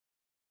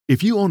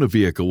If you own a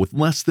vehicle with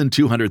less than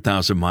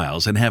 200,000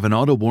 miles and have an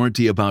auto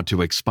warranty about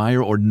to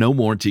expire or no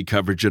warranty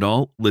coverage at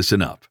all,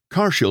 listen up.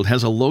 CarShield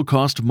has a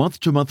low-cost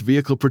month-to-month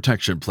vehicle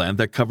protection plan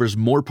that covers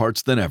more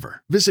parts than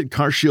ever. Visit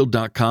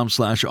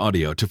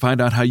carshield.com/audio to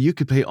find out how you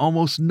could pay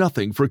almost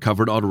nothing for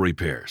covered auto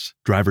repairs.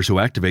 Drivers who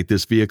activate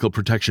this vehicle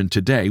protection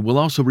today will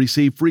also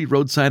receive free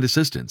roadside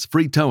assistance,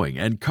 free towing,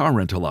 and car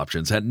rental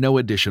options at no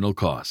additional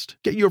cost.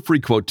 Get your free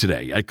quote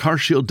today at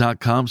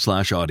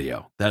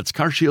carshield.com/audio. That's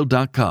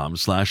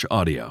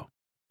carshield.com/audio.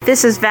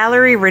 This is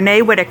Valerie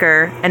Renee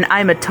Whitaker, and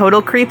I'm a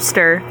total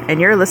creepster,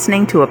 and you're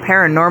listening to A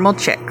Paranormal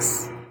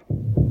Chicks.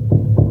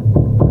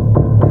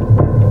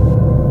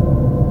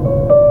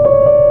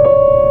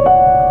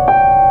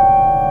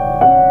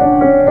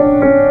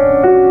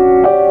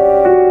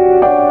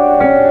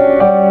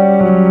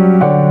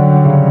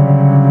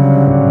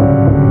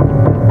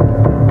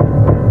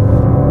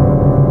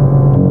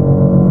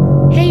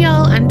 Hey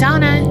y'all, I'm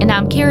Donna. And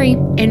I'm Carrie.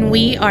 And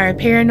we are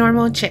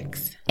Paranormal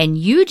Chicks. And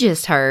you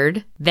just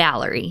heard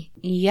Valerie.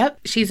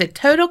 Yep, she's a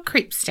total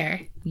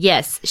creepster.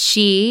 Yes,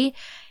 she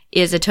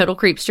is a total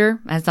creepster,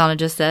 as Donna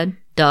just said,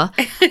 on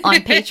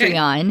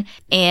Patreon.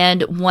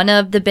 And one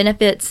of the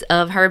benefits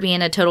of her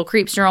being a total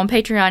creepster on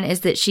Patreon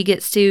is that she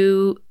gets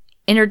to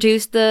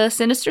introduce the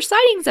Sinister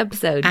Sightings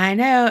episode. I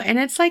know, and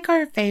it's like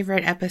our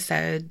favorite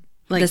episode.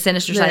 Like the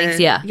Sinister Sightings,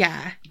 yeah.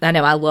 Yeah. I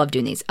know, I love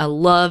doing these. I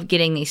love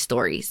getting these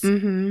stories.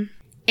 Mm-hmm.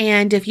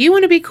 And if you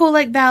want to be cool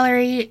like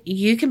Valerie,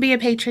 you can be a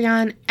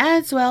Patreon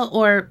as well,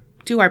 or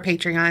do our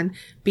Patreon,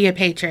 be a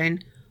patron,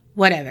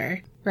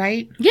 whatever,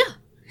 right? Yeah.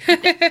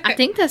 I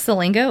think that's the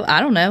lingo.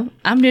 I don't know.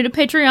 I'm new to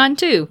Patreon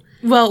too.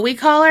 Well, we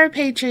call our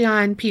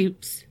Patreon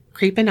peeps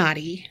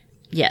Creepinati.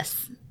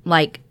 Yes.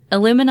 Like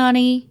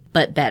Illuminati,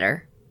 but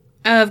better.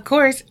 Of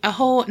course, a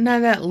whole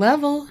nother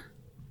level.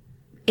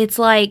 It's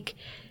like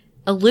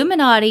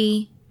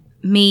Illuminati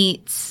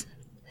meets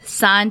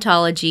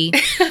Scientology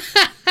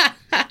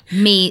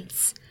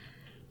meets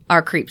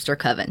our Creepster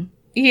Coven.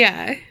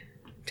 Yeah,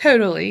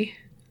 totally.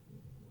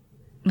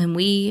 And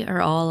we are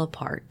all a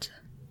part.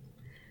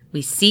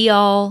 We see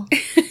all.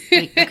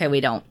 We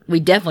don't.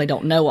 We definitely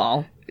don't know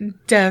all.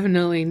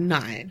 Definitely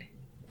not.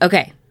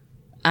 Okay.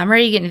 I'm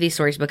ready to get into these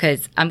stories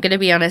because I'm going to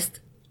be honest.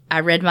 I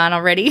read mine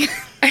already.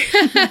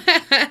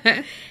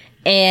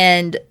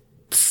 And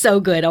so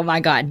good. Oh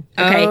my God.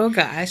 Okay. Oh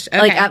gosh.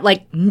 Okay.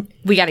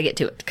 We got to get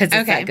to it because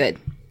it's that good.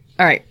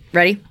 All right.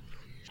 Ready?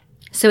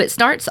 So it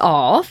starts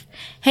off,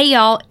 hey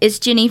y'all, it's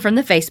Jenny from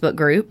the Facebook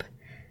group.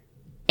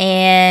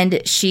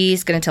 And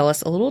she's going to tell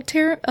us a little a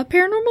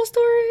paranormal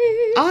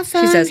story.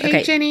 Awesome. She says, hey,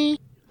 okay, Jenny.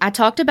 I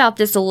talked about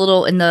this a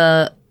little in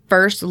the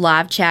first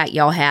live chat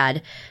y'all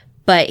had,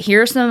 but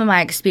here are some of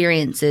my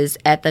experiences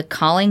at the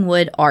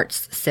Collingwood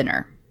Arts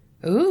Center.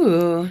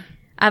 Ooh.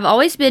 I've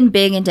always been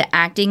big into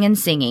acting and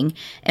singing,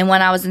 and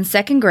when I was in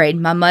second grade,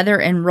 my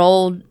mother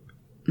enrolled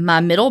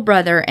my middle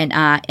brother and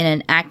I in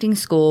an acting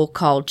school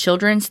called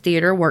Children's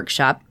Theater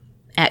Workshop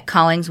at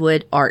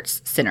Collingwood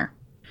Arts Center.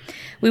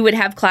 We would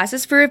have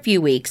classes for a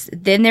few weeks,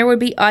 then there would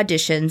be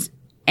auditions,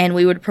 and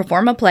we would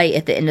perform a play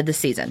at the end of the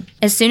season.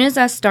 As soon as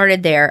I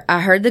started there, I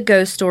heard the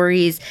ghost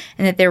stories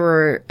and that there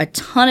were a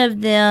ton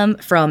of them,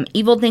 from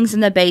evil things in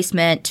the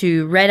basement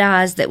to red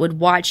eyes that would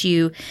watch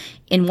you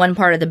in one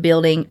part of the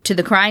building to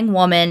the crying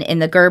woman in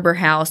the Gerber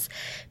house.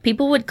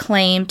 People would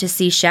claim to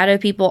see shadow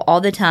people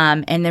all the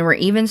time, and there were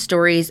even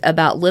stories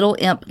about little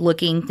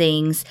imp-looking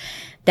things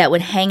that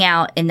would hang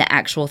out in the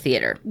actual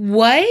theater.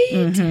 What?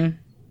 Mm-hmm.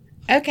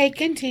 Okay,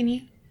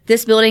 continue.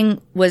 This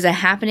building was a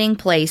happening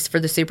place for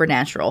the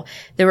supernatural.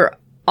 There were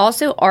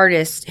also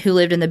artists who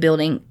lived in the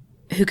building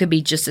who could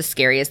be just as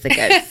scary as the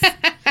ghosts.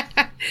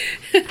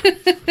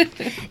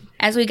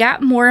 As we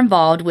got more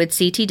involved with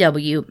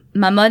CTW,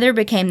 my mother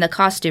became the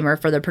costumer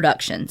for the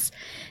productions.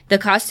 The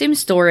costume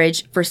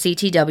storage for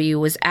CTW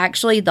was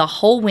actually the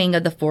whole wing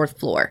of the fourth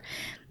floor.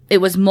 It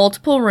was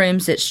multiple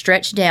rooms that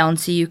stretched down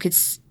so you could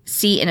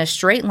see in a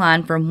straight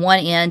line from one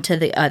end to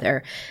the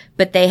other,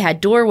 but they had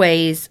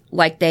doorways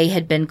like they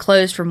had been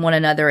closed from one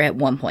another at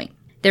one point.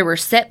 There were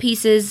set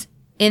pieces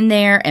in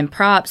there and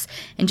props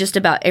and just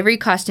about every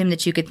costume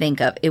that you could think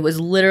of. It was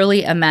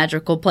literally a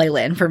magical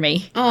playland for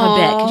me. Aww. I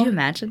bet. Could you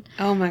imagine?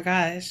 Oh my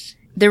gosh.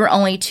 There were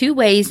only two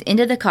ways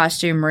into the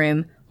costume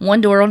room, one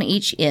door on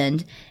each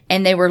end,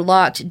 and they were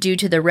locked due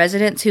to the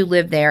residents who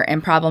lived there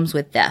and problems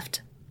with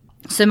theft.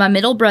 So my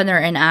middle brother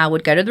and I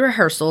would go to the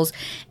rehearsals,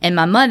 and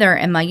my mother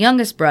and my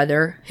youngest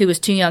brother, who was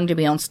too young to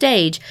be on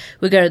stage,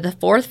 would go to the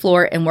fourth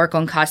floor and work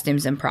on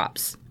costumes and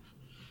props.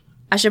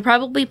 I should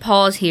probably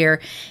pause here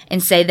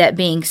and say that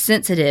being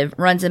sensitive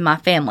runs in my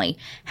family.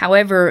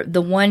 However,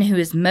 the one who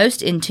is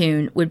most in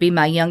tune would be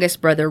my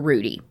youngest brother,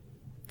 Rudy.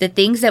 The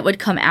things that would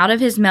come out of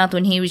his mouth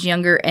when he was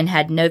younger and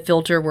had no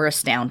filter were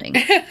astounding.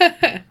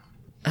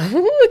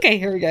 Okay,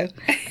 here we go.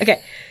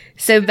 Okay,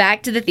 so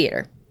back to the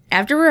theater.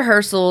 After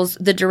rehearsals,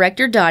 the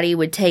director, Dottie,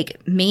 would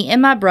take me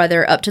and my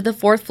brother up to the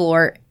fourth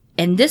floor,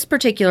 and this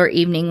particular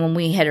evening when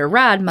we had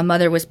arrived, my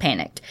mother was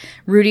panicked.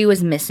 Rudy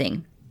was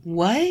missing.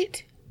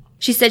 What?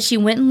 She said she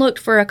went and looked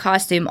for a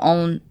costume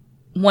on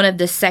one of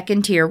the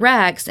second-tier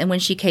racks, and when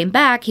she came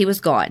back, he was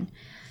gone.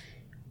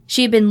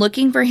 She had been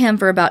looking for him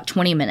for about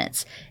 20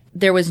 minutes.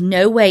 There was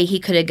no way he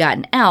could have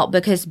gotten out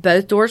because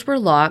both doors were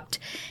locked,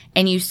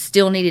 and you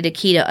still needed a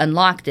key to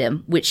unlock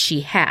them, which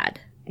she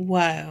had.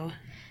 Whoa.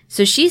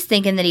 So she's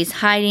thinking that he's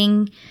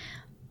hiding,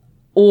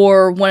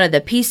 or one of the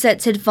piece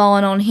sets had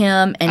fallen on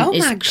him,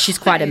 and she's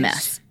quite a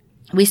mess.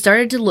 We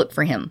started to look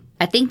for him.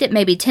 I think that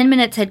maybe 10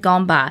 minutes had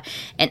gone by,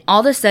 and all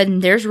of a sudden,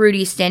 there's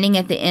Rudy standing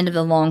at the end of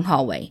the long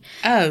hallway.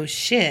 Oh,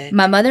 shit.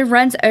 My mother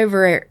runs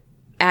over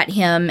at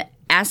him,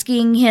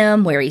 asking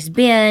him where he's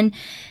been,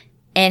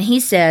 and he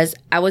says,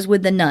 I was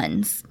with the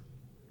nuns.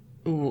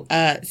 Ooh,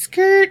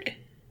 skirt.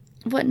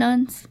 What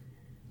nuns?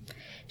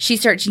 She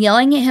starts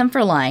yelling at him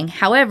for lying.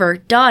 However,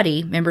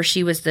 Dottie, remember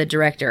she was the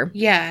director,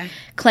 Yeah.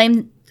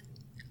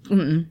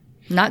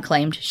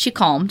 she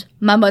calmed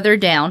my mother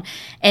down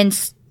and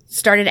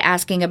started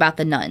asking about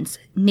the nuns.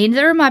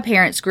 Neither of my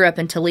parents grew up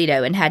in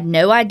Toledo and had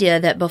no idea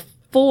that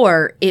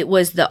before it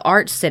was the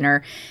Arts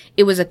Center,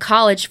 it was a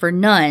college for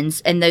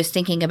nuns and those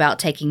thinking about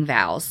taking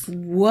vows.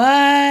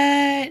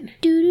 What?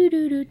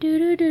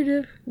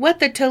 Do-do-do-do-do-do-do. What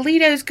the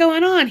Toledo's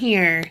going on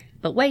here?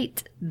 But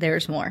wait,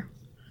 there's more.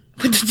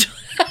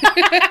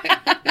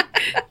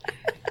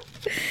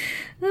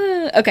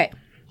 Okay.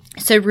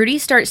 So Rudy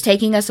starts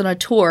taking us on a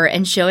tour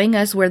and showing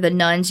us where the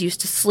nuns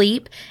used to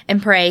sleep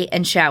and pray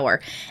and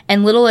shower.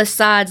 And little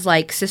asides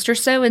like Sister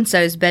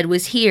So-and-so's bed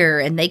was here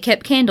and they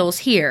kept candles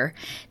here.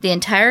 The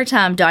entire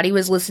time Dottie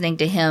was listening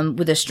to him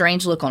with a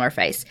strange look on her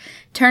face.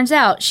 Turns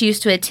out she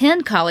used to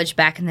attend college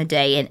back in the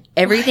day and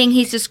everything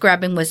he's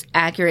describing was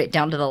accurate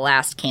down to the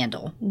last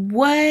candle.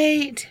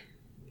 What?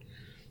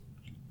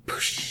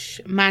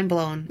 Poosh, mind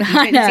blown. You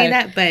couldn't see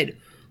that, but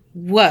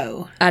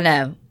whoa. I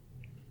know.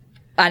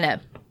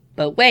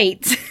 But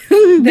wait,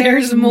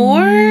 There's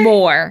more?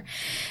 More.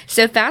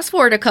 So fast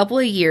forward a couple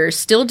of years,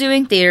 still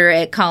doing theater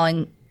at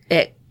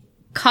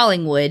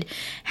Collingwood.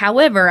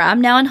 However,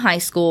 I'm now in high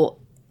school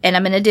and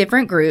I'm in a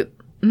different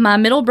group. My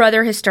middle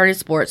brother has started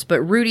sports,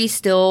 but Rudy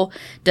still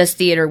does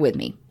theater with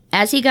me.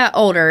 As he got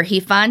older,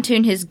 he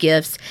fine-tuned his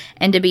gifts,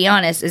 and to be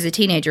honest, as a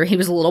teenager, he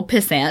was a little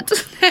pissant.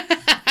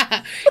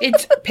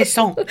 It's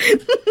pissant.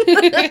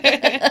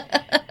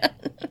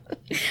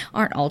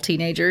 Aren't all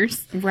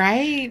teenagers?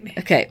 Right?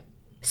 Okay.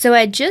 So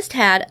I just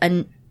had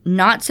a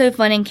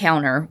not-so-fun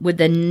encounter with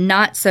the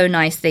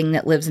not-so-nice thing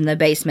that lives in the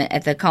basement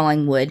at the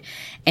Collingwood,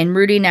 and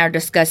Rudy and I are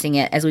discussing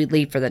it as we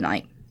leave for the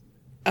night.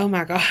 Oh,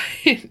 my God.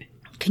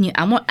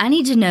 I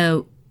need to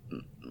know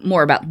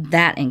more about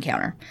that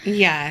encounter.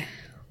 Yeah.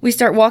 We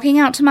start walking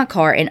out to my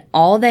car, and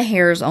all the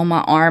hairs on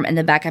my arm and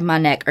the back of my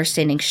neck are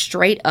standing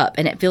straight up,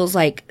 and it feels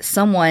like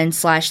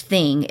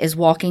someone/thing is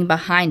walking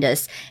behind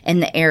us,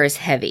 and the air is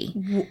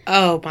heavy.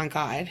 Oh, my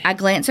God. I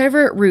glance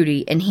over at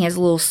Rudy, and he has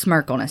a little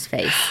smirk on his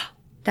face.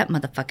 That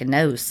motherfucker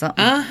knows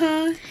something.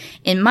 Uh-huh.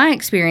 In my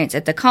experience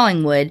at the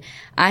Collingwood,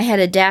 I had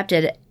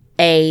adapted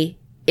a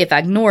if I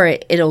ignore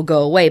it, it'll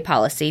go away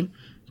policy,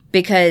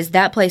 because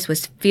that place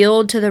was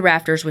filled to the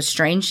rafters with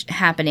strange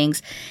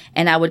happenings,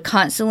 and I would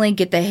constantly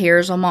get the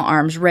hairs on my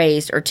arms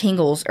raised or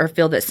tingles or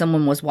feel that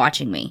someone was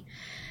watching me.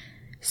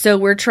 So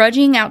we're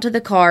trudging out to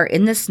the car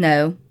in the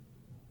snow,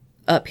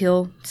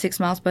 uphill 6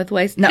 miles both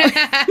ways. No, she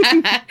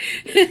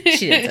didn't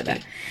say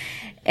that.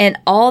 And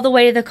all the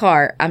way to the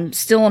car, I'm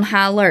still on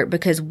high alert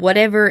because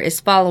whatever is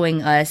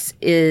following us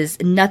is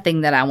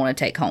nothing that I want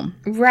to take home.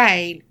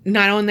 Right.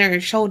 Not on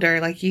their shoulder,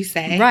 like you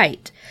say.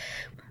 Right.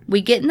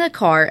 We get in the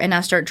car and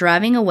I start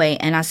driving away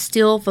and I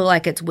still feel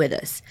like it's with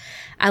us.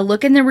 I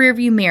look in the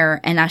rearview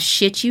mirror and I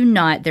shit you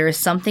not, there is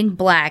something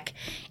black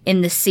in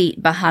the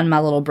seat behind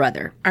my little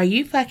brother. Are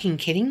you fucking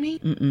kidding me?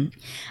 Mm-mm.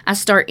 I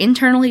start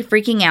internally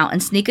freaking out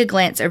and sneak a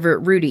glance over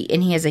at Rudy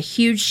and he has a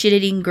huge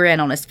shit-eating grin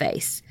on his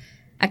face.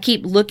 I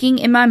keep looking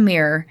in my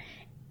mirror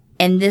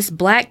and this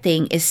black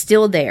thing is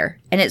still there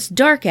and it's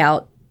dark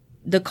out.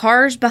 The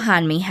cars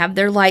behind me have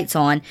their lights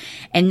on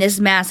and this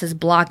mass is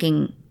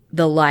blocking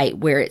the light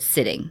where it's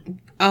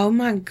sitting. Oh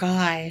my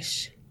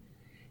gosh.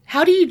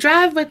 How do you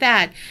drive with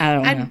that? I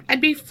don't know. I'd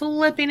be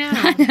flipping out.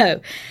 I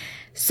know.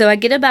 So I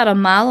get about a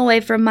mile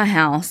away from my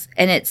house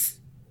and it's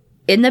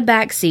in the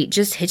back seat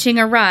just hitching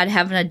a ride,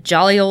 having a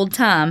jolly old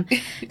time.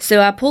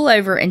 So I pull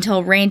over and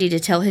tell Randy to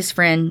tell his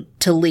friend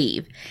to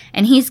leave.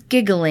 And he's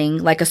giggling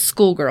like a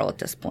schoolgirl at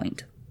this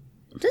point.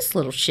 This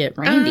little shit,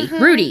 Randy.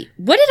 Uh-huh. Rudy.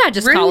 What did I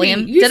just call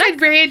him? You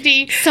said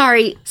Randy.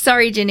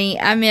 Sorry, Jenny.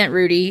 I meant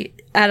Rudy.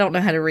 I don't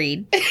know how to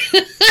read.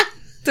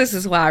 This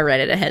is why I read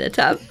it ahead of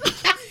time.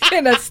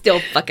 And I still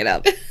fuck it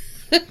up.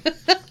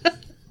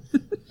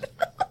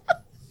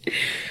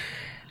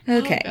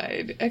 Okay. Oh,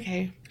 God.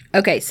 Okay.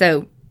 Okay,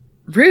 so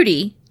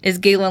Rudy is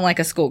giggling like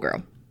a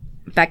schoolgirl.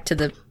 Back to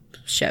the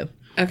show.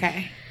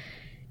 Okay.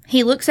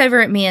 He looks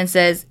over at me and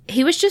says,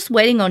 he was just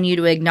waiting on you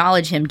to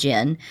acknowledge him,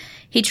 Jen.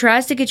 He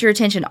tries to get your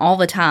attention all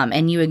the time,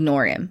 and you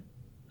ignore him.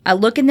 I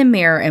look in the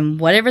mirror, and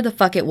whatever the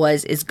fuck it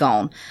was is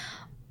gone.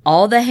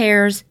 All the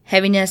hairs,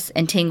 heaviness,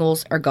 and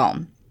tingles are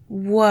gone.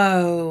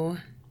 Whoa.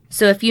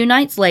 So a few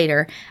nights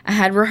later, I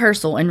had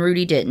rehearsal, and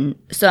Rudy didn't.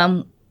 So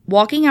I'm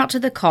walking out to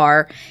the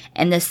car,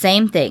 and the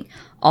same thing.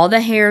 All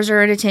the hairs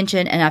are at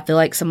attention, and I feel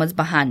like someone's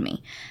behind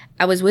me.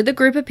 I was with a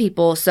group of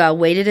people, so I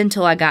waited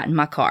until I got in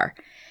my car.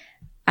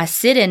 I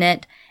sit in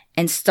it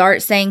and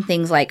start saying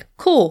things like,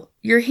 cool,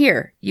 you're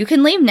here. You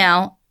can leave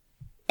now.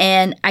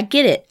 And I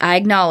get it. I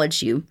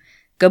acknowledge you.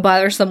 Go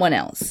bother someone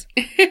else.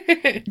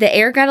 The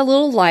air got a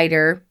little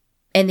lighter,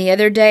 and the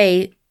other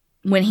day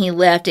when he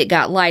left, it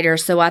got lighter,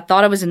 so I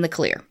thought I was in the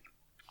clear.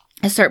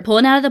 I start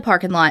pulling out of the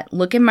parking lot,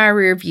 look in my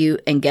rear view,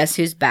 and guess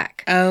who's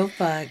back? Oh,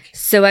 fuck.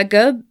 So I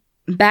go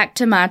back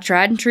to my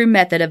tried and true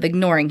method of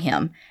ignoring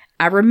him.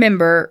 I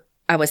remember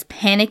I was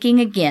panicking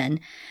again,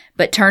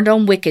 but turned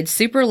on Wicked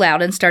super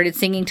loud and started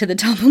singing to the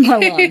top of my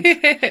lungs.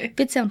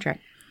 Good soundtrack.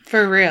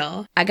 For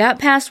real. I got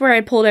past where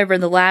I pulled over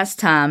the last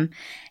time,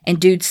 and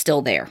dude's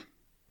still there.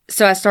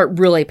 So I start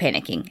really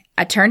panicking.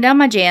 I turned down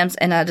my jams,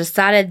 and I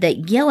decided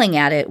that yelling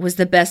at it was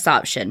the best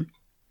option.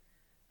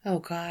 Oh,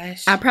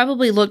 gosh. I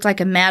probably looked like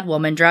a mad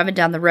woman driving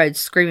down the road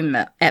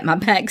screaming at my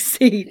back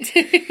seat.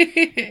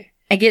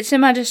 I get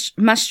to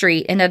my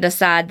street, and I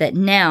decide that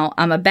now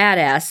I'm a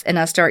badass, and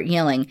I start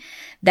yelling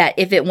that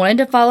if it wanted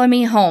to follow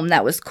me home,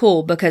 that was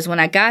cool, because when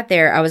I got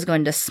there, I was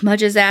going to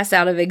smudge his ass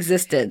out of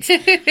existence.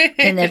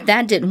 And if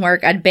that didn't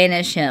work, I'd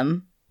banish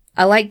him.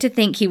 I like to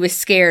think he was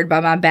scared by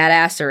my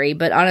badassery,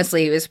 but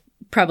honestly, he was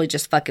probably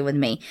just fucking with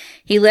me.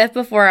 He left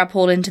before I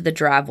pulled into the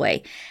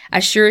driveway. I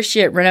sure as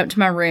shit ran up to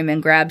my room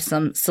and grabbed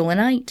some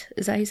selenite.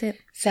 Is that how you say it?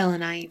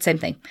 Selenite. Same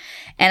thing.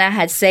 And I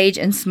had sage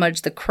and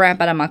smudged the crap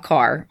out of my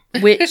car,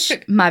 which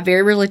my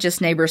very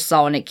religious neighbors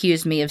saw and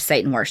accused me of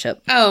Satan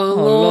worship. Oh,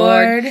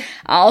 Lord.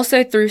 I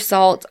also threw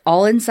salt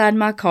all inside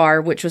my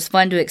car, which was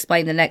fun to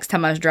explain the next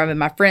time I was driving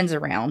my friends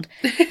around.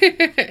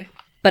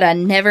 But I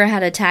never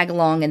had a tag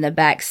along in the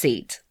back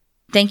seat.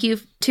 Thank you,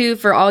 too,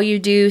 for all you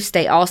do.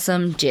 Stay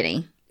awesome,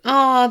 Jenny.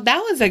 Oh,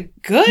 that was a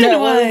good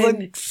one. Was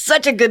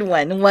such a good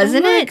one,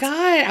 wasn't it? Oh,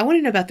 my God. I want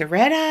to know about the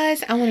red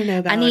eyes. I want to know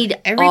about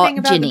everything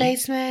about Jenny, the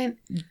basement.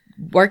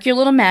 Work your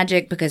little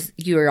magic, because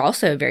you are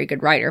also a very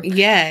good writer.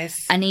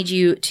 Yes. I need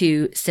you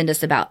to send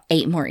us about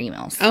 8 more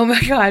emails. Oh,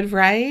 my God,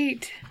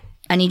 right?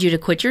 I need you to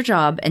quit your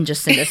job and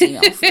just send us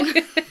emails.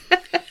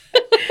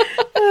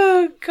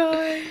 Oh,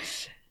 gosh.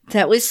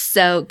 That was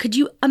so... Could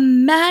you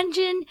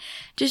imagine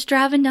just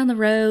driving down the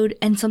road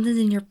and something's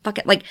in your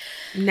fucking... Like,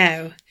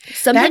 no.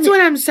 That's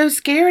what I'm so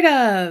scared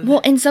of.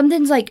 Well, and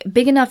something's like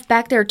big enough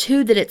back there,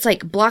 too, that it's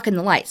like blocking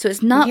the light. So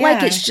it's not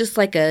like it's just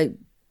like a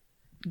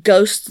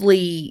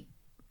ghostly,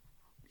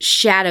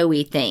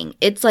 shadowy thing.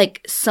 It's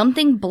like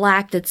something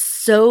black that's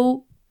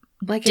so...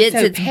 Like it's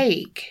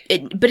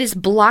opaque. But it's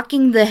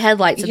blocking the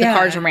headlights of the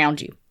cars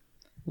around you.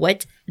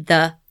 What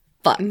the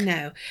fuck?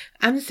 No.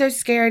 I'm so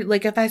scared.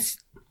 Like, if I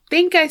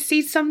think I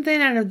see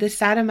something out of the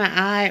side of my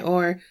eye,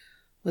 or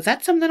was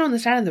that something on the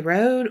side of the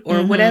road,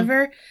 or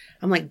whatever,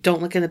 I'm like, don't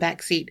look in the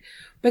back seat.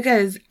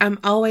 Because I'm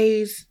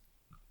always,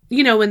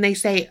 when they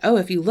say, oh,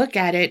 if you look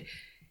at it,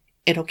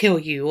 it'll kill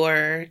you,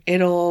 or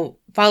it'll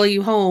follow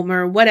you home,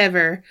 or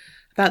whatever,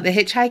 about the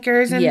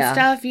hitchhikers and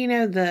stuff,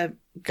 the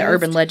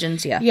urban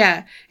legends,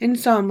 Yeah. And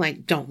so I'm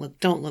like, don't look,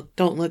 don't look,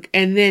 don't look.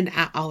 And then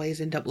I always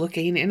end up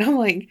looking, and I'm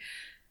like,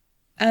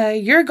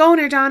 you're a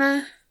goner,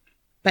 Donna.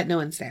 But no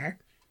one's there.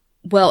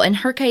 Well, in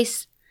her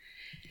case,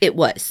 it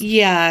was.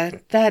 Yeah,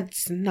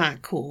 that's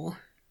not cool.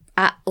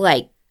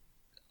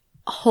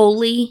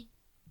 Holy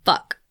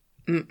fuck.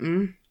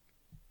 Mm-mm.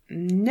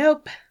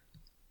 Nope.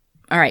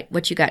 All right,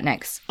 what you got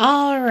next?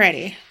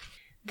 Alrighty.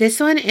 This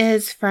one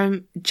is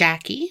from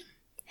Jackie.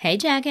 Hey,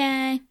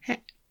 Jackie.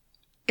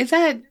 Is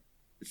that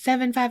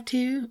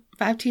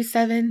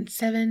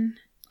 752-5277?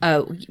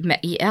 Oh,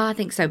 yeah, I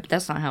think so, but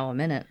that's not how I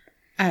meant it.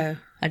 Oh.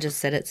 I just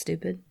said it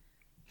stupid.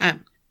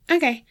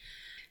 Okay.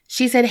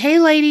 She said, hey,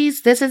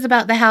 ladies, this is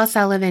about the house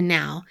I live in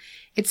now.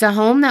 It's a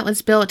home that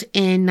was built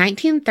in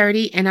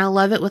 1930, and I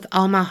love it with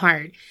all my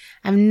heart.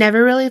 I've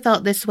never really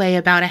felt this way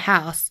about a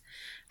house.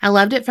 I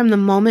loved it from the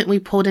moment we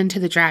pulled into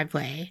the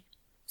driveway.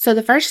 So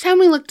the first time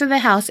we looked at the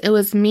house, it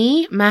was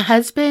me, my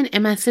husband,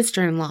 and my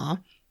sister-in-law.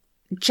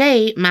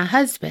 Jay, my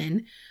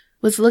husband,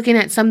 was looking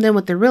at something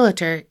with the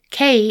realtor,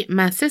 Kay,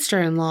 my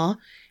sister-in-law,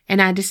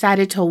 and I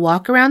decided to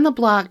walk around the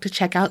block to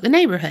check out the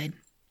neighborhood.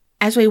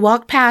 As we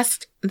walked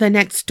past the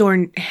next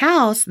door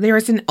house, there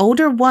was an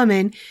older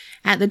woman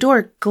at the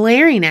door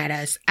glaring at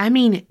us. I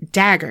mean,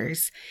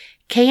 daggers.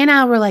 Kay and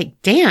I were like,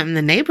 damn,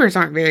 the neighbors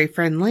aren't very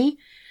friendly.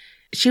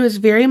 She was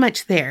very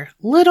much there.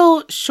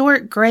 Little,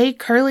 short, gray,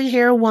 curly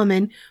hair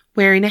woman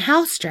wearing a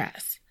house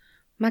dress.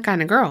 My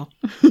kind of girl.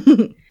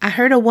 I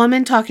heard a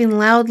woman talking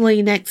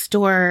loudly next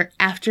door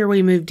after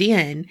we moved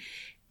in,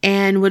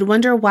 and would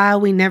wonder why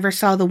we never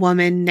saw the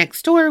woman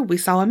next door. We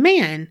saw a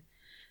man.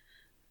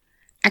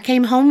 I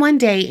came home one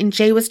day and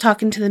Jay was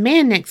talking to the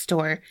man next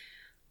door.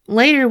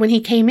 Later, when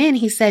he came in,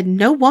 he said,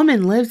 no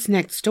woman lives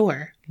next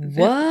door.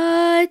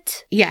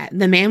 What? Yeah,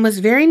 the man was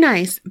very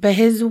nice, but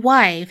his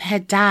wife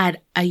had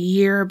died a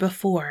year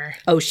before.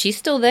 Oh, she's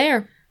still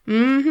there.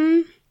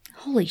 Mm-hmm.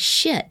 Holy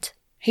shit.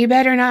 He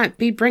better not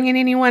be bringing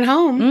anyone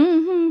home.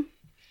 Mm-hmm.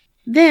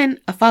 Then,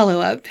 a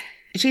follow-up.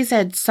 She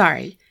said,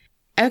 sorry.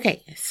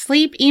 Okay,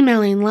 sleep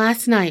emailing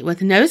last night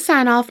with no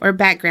sign off or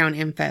background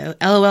info.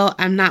 LOL,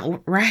 I'm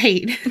not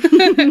right.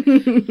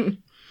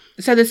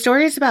 So the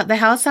story is about the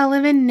house I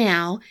live in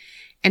now,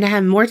 and I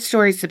have more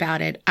stories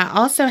about it. I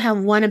also have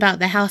one about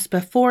the house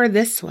before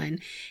this one,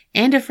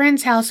 and a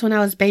friend's house when I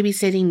was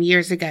babysitting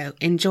years ago.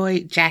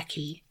 Enjoy,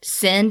 Jackie.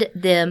 Send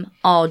them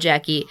all,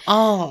 Jackie.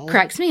 All.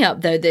 Cracks me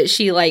up, though, that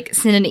she, like,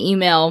 sent an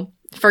email,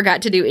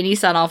 forgot to do any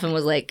sign off, and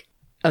was like,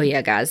 oh,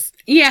 yeah, guys.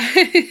 Yeah.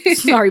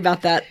 Sorry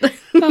about that.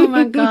 Oh,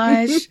 my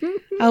gosh.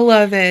 I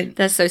love it.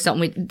 That's so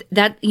something.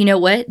 You know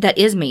what? That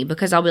is me,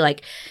 because I'll be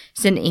like,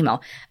 send an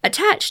email.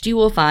 Attached, you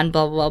will find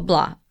blah, blah,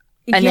 blah.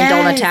 And then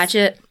don't attach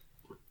it.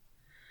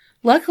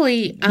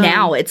 Luckily.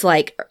 Now it's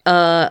like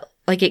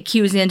it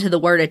cues into the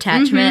word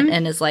attachment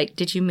and is like,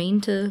 did you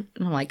mean to?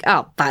 And I'm like,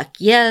 oh, fuck,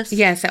 yes.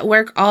 Yes, at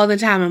work all the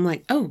time. I'm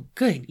like, oh,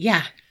 good,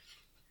 yeah.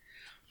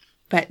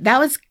 But that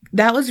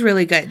was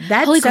really good.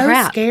 That's Holy so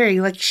crap. scary.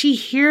 Like, she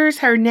hears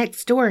her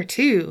next door,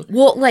 too.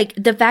 Well, like,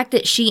 the fact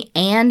that she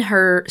and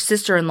her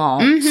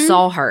sister-in-law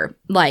saw her,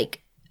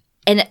 like,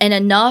 and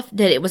enough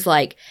that it was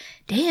like,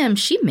 damn,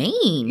 she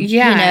mean.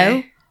 Yeah. You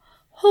know?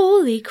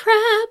 Holy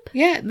crap.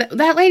 Yeah,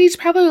 that lady's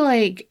probably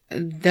like,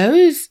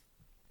 those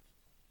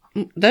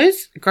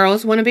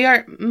girls want to be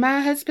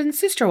my husband's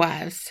sister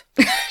wives.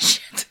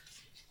 Shit.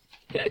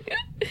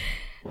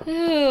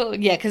 Oh,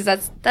 yeah, because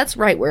that's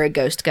right where a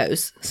ghost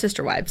goes.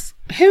 Sister wives.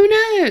 Who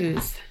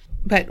knows?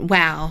 But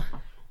wow.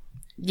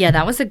 Yeah,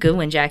 that was a good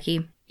one,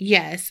 Jackie.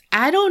 Yes.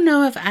 I don't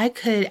know if I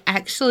could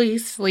actually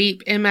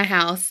sleep in my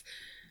house.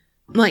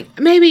 Like,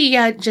 maybe,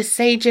 yeah, just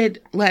sage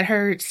it, let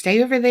her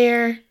stay over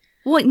there.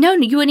 Well, no,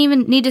 you wouldn't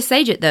even need to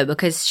sage it, though,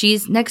 because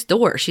she's next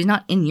door. She's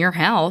not in your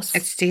house.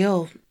 It's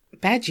still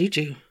bad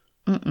juju.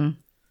 I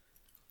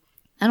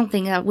don't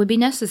think that would be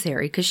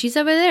necessary, because she's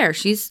over there.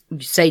 She's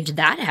saged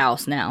that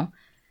house now.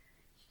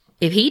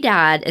 If he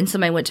died and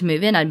somebody went to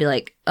move in, I'd be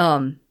like,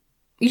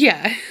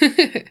 Yeah.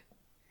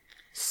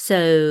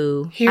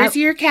 So here's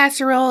your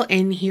casserole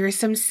and here's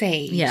some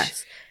sage.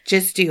 Yes.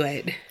 Just do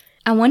it.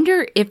 I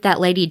wonder if that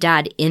lady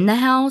died in the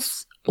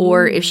house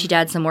or if she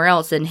died somewhere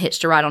else and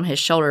hitched a ride on his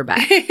shoulder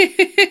back.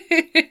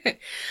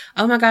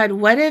 Oh my God.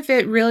 What if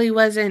it really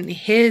wasn't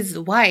his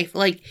wife?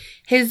 Like,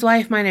 his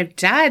wife might have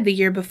died the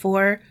year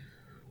before,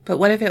 but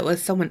what if it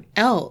was someone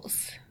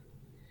else?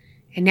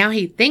 And now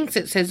he thinks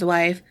it's his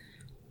wife,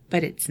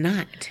 but it's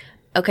not.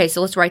 Okay,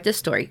 so let's write this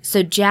story.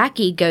 So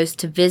Jackie goes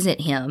to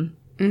visit him.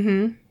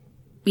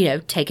 You know,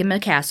 take him a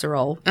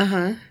casserole.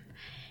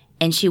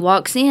 And she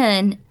walks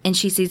in and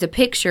she sees a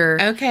picture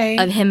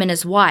of him and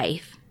his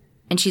wife.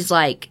 And she's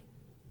like,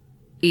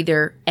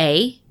 either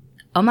A,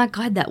 oh my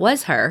God, that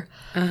was her.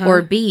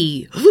 Or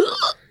B,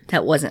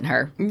 that wasn't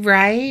her.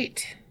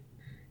 Right.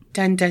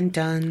 Dun, dun,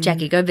 dun.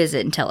 Jackie, go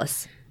visit and tell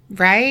us.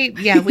 Right?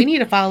 Yeah, we need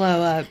to follow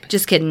up.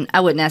 Just kidding.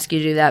 I wouldn't ask you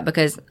to do that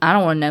because I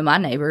don't want to know my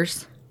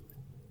neighbors.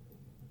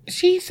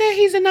 She said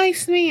he's a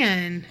nice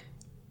man.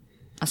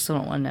 I still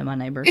don't want to know my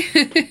neighbors.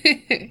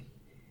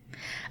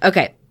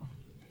 Okay.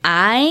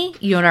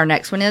 You know what our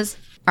next one is?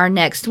 Our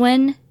next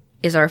one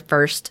is our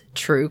first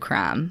true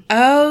crime.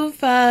 Oh,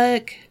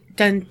 fuck.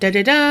 Dun, dun,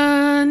 dun,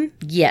 dun.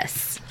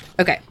 Yes.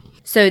 Okay.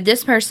 So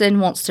this person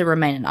wants to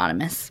remain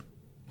anonymous.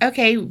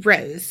 Okay,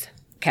 Rose.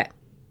 Okay.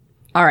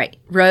 All right.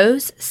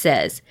 Rose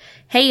says,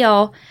 hey,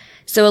 y'all.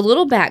 So a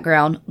little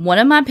background. One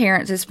of my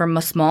parents is from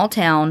a small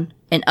town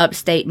in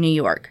upstate New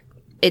York.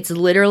 It's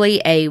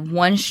literally a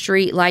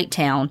one-street light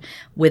town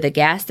with a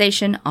gas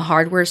station, a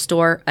hardware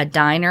store, a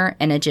diner,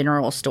 and a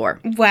general store.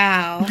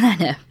 Wow. I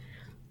know.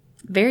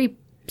 Very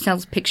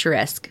sounds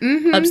picturesque.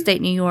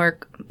 Upstate New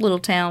York, little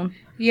town.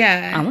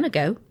 Yeah. I want to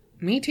go.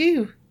 Me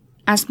too.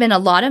 I spent a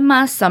lot of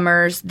my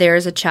summers there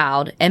as a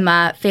child, and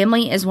my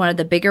family is one of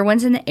the bigger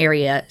ones in the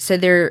area, so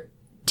there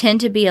tend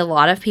to be a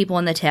lot of people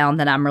in the town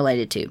that I'm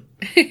related to.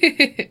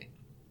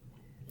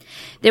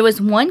 There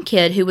was one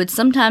kid who would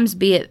sometimes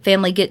be at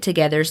family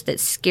get-togethers that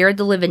scared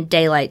the living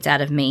daylights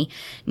out of me,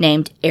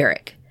 named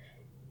Eric.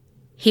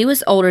 He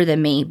was older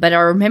than me, but I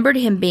remembered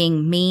him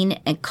being mean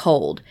and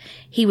cold.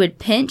 He would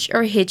pinch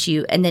or hit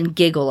you and then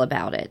giggle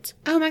about it.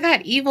 Oh my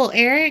God, evil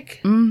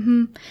Eric?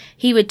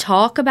 He would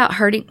talk about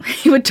hurting...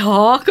 He would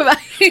talk about...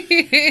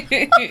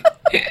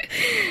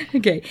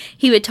 Okay.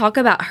 He would talk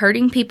about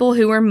hurting people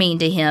who were mean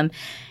to him,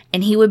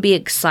 and he would be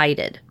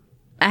excited.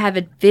 I have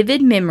a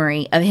vivid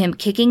memory of him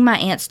kicking my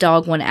aunt's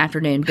dog one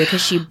afternoon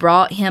because she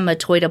brought him a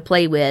toy to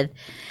play with,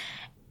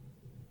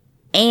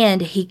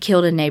 and he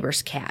killed a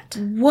neighbor's cat.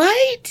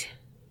 What?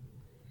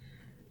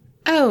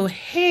 Oh,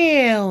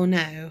 hell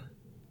no.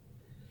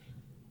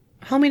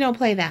 Homie, don't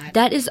play that.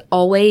 That is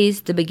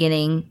always the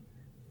beginning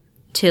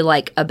to,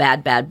 like, a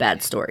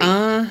bad story.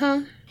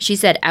 She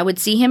said, I would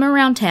see him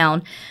around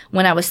town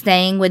when I was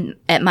staying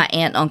at my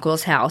aunt and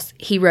uncle's house.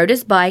 He rode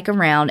his bike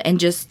around and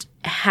just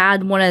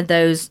had one of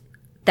those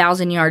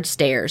 1,000-yard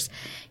stares.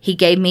 He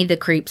gave me the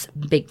creeps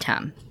big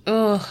time.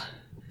 Ugh.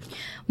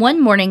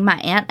 One morning, my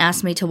aunt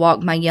asked me to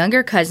walk my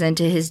younger cousin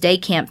to his day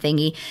camp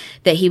thingy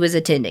that he was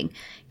attending.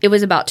 It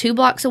was about 2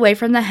 blocks away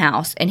from the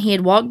house, and he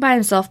had walked by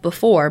himself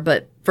before,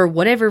 but for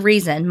whatever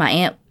reason, my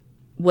aunt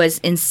was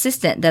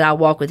insistent that I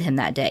walk with him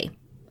that day.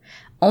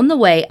 On the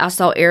way, I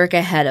saw Eric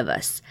ahead of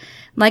us.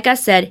 Like I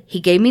said, he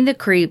gave me the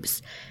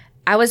creeps.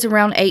 I was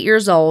around 8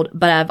 years old,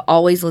 but I've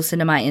always listened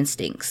to my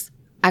instincts.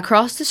 I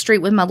crossed the street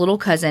with my little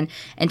cousin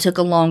and took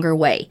a longer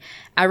way.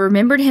 I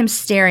remembered him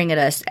staring at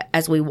us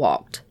as we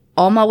walked.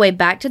 On my way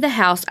back to the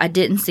house, I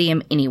didn't see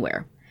him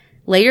anywhere.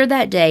 Later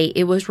that day,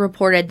 it was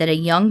reported that a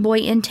young boy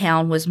in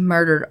town was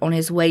murdered on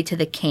his way to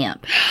the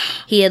camp.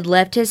 He had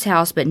left his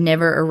house but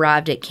never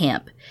arrived at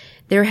camp.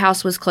 Their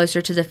house was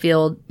closer to the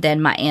field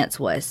than my aunt's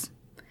was.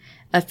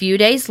 A few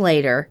days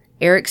later,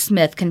 Eric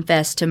Smith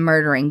confessed to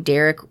murdering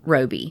Derek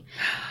Roby.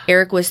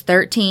 Eric was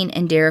 13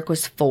 and Derek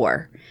was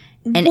 4.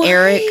 And What?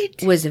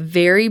 Eric was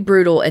very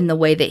brutal in the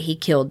way that he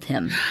killed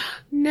him.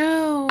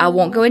 No. I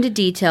won't go into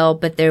detail,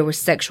 but there was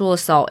sexual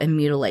assault and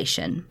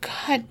mutilation.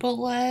 God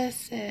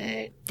bless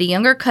it. The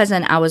younger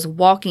cousin I was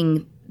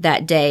walking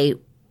that day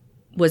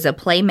was a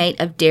playmate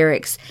of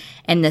Derek's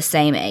and the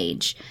same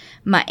age.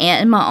 My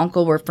aunt and my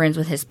uncle were friends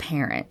with his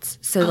parents.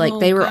 So,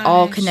 they were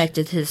all gosh.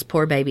 connected to this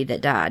poor baby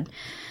that died.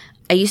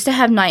 I used to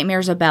have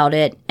nightmares about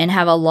it and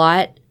have a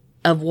lot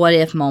of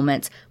what-if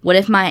moments. What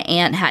if my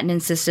aunt hadn't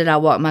insisted I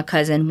walk my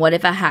cousin? What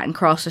if I hadn't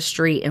crossed the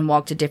street and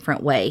walked a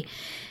different way?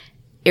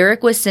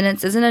 Eric was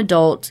sentenced as an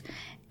adult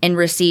and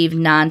received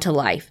 9 to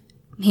life.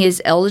 He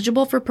is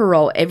eligible for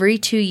parole every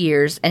 2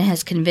 years and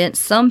has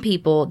convinced some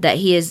people that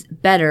he is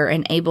better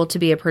and able to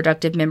be a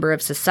productive member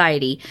of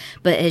society,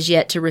 but has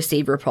yet to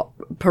receive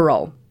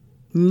parole.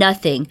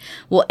 Nothing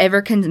will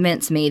ever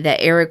convince me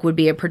that Eric would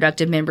be a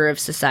productive member of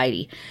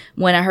society.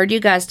 When I heard you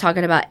guys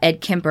talking about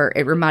Ed Kemper,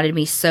 it reminded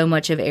me so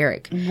much of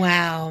Eric.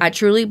 Wow. I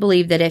truly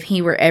believe that if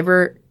he were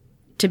ever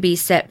to be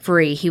set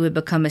free, he would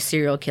become a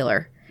serial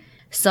killer.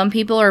 Some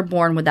people are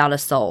born without a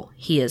soul.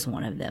 He is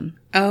one of them.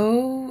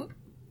 Oh,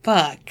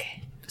 fuck.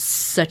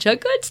 Such a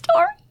good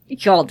story.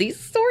 Y'all, these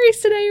stories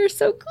today are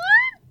so good.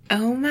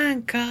 Oh my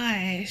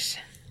gosh.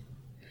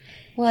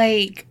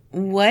 Like,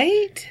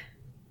 what?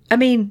 I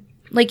mean,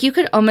 you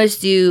could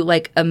almost do,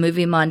 a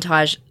movie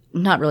montage,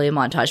 not really a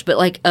montage, but,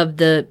 of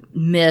the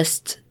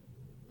mist,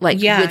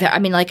 Yeah. with her. I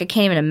mean, I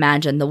can't even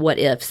imagine the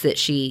what-ifs that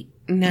she,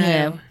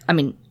 No. I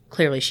mean,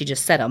 clearly she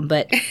just said them,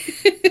 but...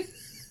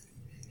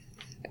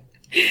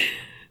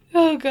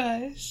 Oh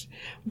gosh.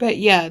 But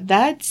yeah,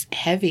 that's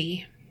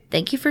heavy.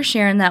 Thank you for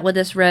sharing that with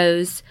us,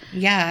 Rose.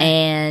 Yeah.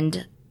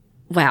 And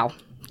wow.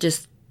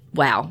 Just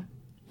wow.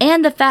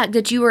 And the fact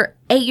that you were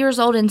 8 years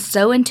old and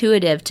so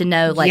intuitive to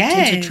know, to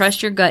Yes.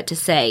 trust your gut to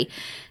say,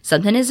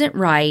 something isn't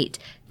right.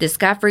 This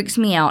guy freaks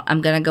me out.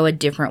 I'm going to go a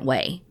different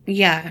way.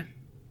 Yeah.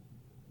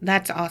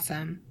 That's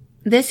awesome.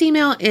 This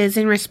email is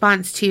in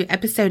response to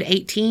episode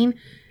 18,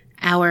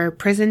 our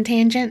prison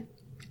tangent.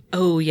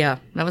 Oh, yeah.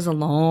 That was a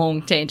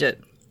long tangent.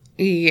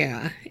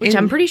 Yeah. Which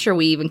I'm pretty sure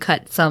we even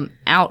cut some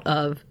out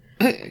of.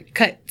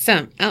 Cut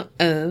some out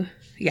of.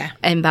 Yeah.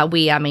 And by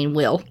we, I mean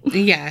Will.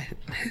 Yeah.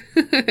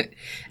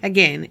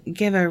 Again,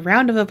 give a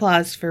round of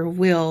applause for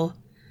Will.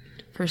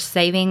 For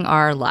saving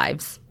our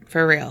lives.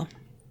 For real.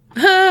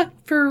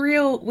 For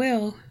real,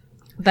 Will.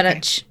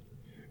 But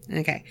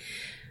Okay.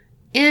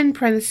 In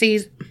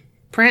parentheses.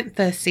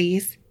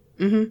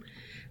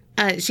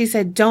 She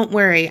said, "Don't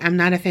worry, I'm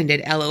not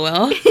offended,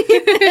 LOL."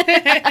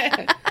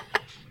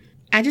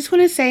 I just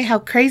want to say how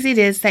crazy it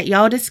is that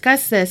y'all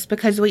discuss this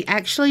because we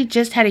actually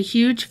just had a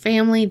huge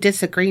family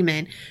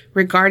disagreement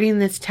regarding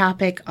this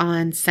topic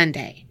on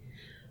Sunday.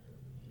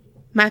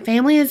 My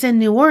family is in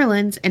New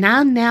Orleans and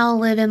I now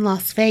live in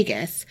Las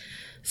Vegas.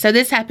 So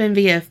this happened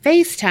via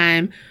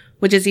FaceTime,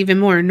 which is even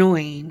more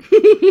annoying.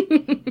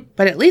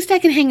 But at least I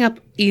can hang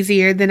up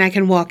easier than I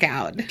can walk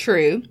out.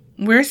 true.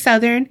 We're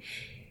Southern,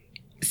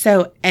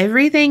 so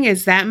everything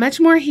is that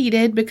much more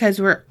heated because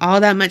we're all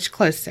that much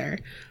closer.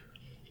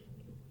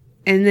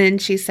 And then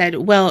she said,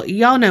 "Well,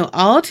 y'all know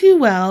all too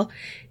well,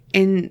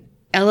 and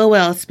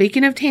LOL,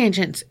 speaking of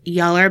tangents,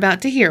 y'all are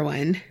about to hear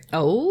one."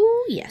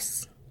 Oh,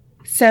 yes.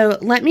 So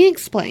let me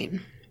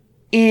explain.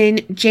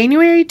 In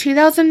January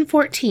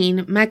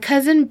 2014, my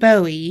cousin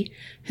Bowie,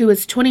 who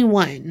was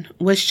 21,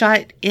 was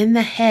shot in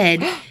the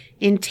head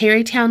in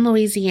Terrytown,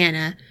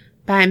 Louisiana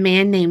by a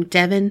man named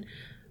Devin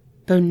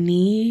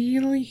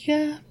Bonilla?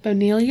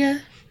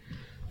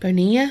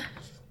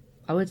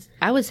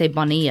 I would say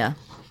Bonilla.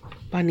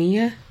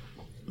 Bonilla?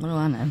 What do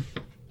I know?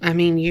 I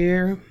mean,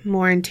 you're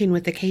more in tune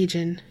with the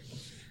Cajun.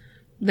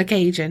 The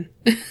Cajun.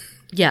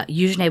 Yeah,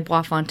 Eugene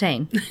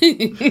Boisfontaine.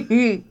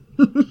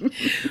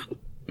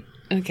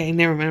 Okay,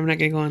 never mind. I'm not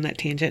going to go on that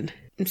tangent.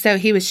 So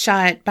he was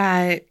shot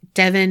by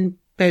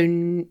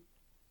what'd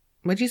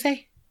you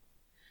say?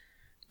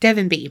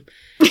 Devin B.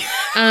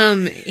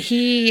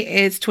 He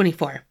is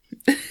 24.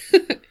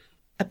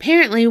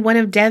 Apparently, one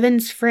of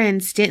Devin's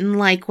friends didn't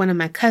like one of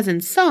my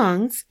cousin's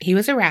songs. He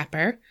was a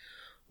rapper.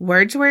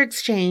 Words were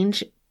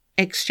exchanged,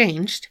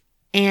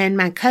 and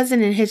my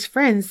cousin and his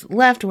friends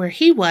left where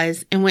he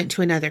was and went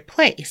to another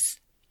place.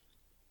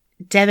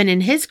 Devin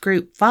and his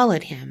group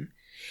followed him,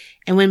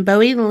 and when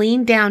Bowie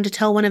leaned down to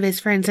tell one of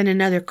his friends in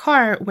another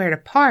car where to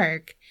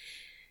park,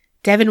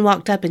 Devin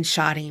walked up and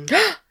shot him.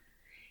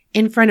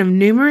 in front of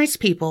numerous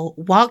people,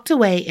 walked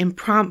away, and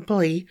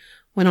promptly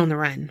went on the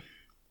run.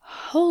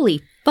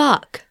 Holy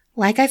fuck.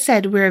 Like I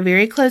said, we're a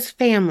very close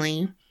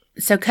family,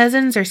 so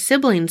cousins or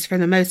siblings for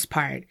the most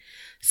part.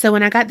 So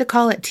when I got the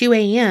call at 2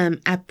 a.m.,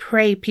 I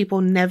pray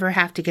people never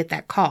have to get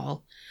that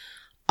call.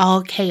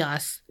 All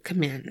chaos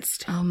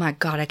commenced. Oh my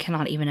God, I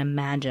cannot even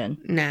imagine.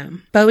 No.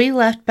 Bowie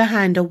left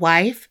behind a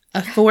wife,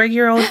 a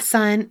 4-year-old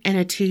son, and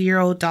a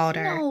 2-year-old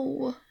daughter.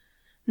 No.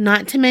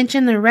 Not to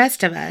mention the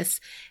rest of us.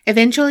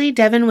 Eventually,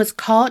 Devin was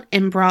caught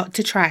and brought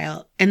to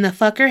trial, and the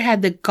fucker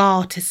had the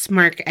gall to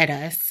smirk at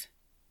us.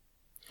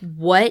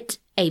 What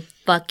a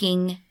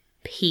fucking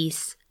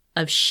piece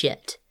of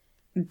shit.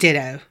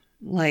 Ditto.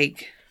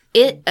 Like...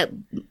 It,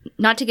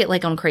 not to get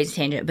like on a crazy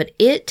tangent, but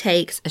it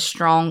takes a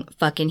strong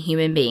fucking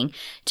human being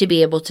to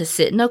be able to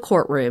sit in a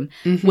courtroom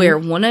where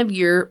one of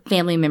your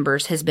family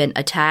members has been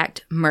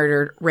attacked,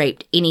 murdered,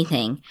 raped,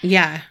 anything.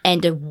 Yeah.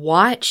 And to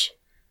watch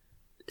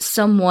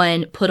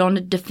someone put on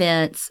a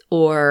defense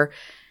or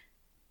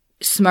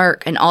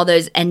smirk and all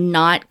those and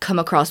not come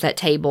across that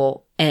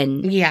table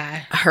and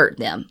hurt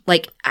them.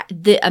 Like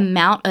the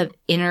amount of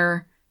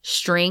inner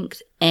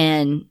strength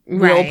and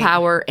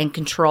willpower and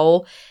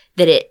control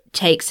that it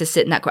takes to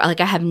sit in that court.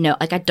 Like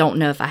I don't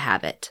know if I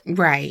have it.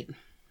 Right.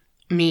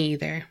 Me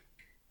either.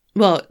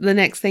 Well, the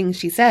next thing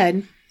she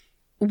said,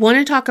 want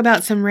to talk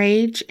about some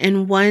rage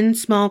in one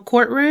small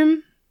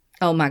courtroom?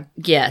 Oh my,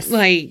 yes.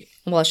 Like.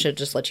 Well, I should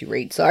just let you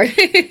read. Sorry.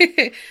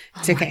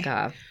 It's okay. My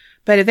God.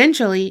 But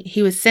eventually,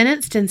 he was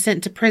sentenced and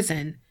sent to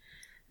prison.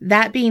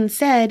 That being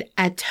said,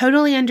 I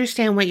totally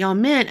understand what y'all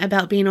meant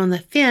about being on the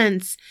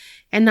fence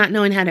and not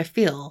knowing how to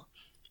feel.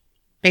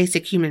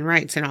 Basic human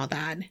rights and all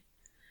that.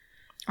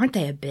 Aren't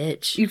they a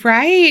bitch?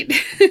 Right?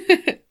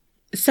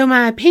 So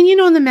my opinion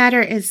on the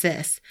matter is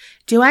this.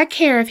 Do I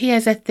care if he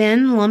has a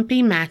thin,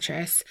 lumpy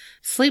mattress,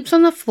 sleeps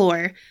on the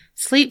floor,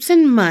 sleeps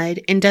in mud,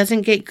 and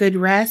doesn't get good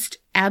rest?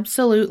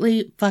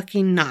 Absolutely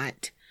fucking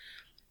not.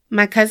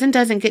 My cousin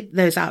doesn't get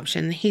those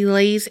options. He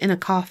lays in a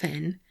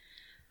coffin.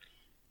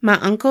 My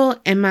uncle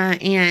and my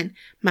aunt,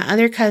 my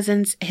other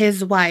cousins,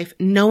 his wife,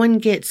 no one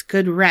gets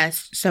good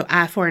rest, so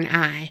eye for an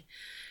eye.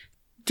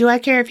 Do I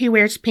care if he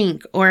wears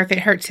pink or if it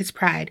hurts his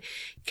pride?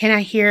 Can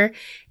I hear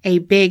a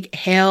big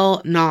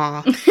hell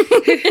nah?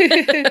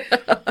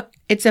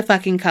 It's a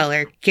fucking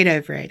color. Get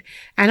over it.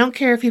 I don't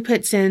care if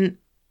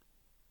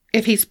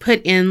he's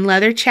put in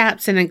leather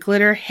chaps and a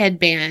glitter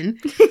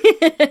headband.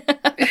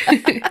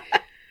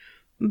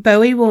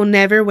 Bowie will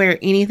never wear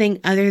anything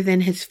other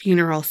than his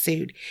funeral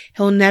suit.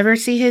 He'll never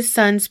see his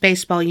son's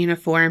baseball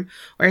uniform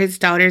or his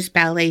daughter's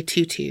ballet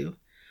tutu.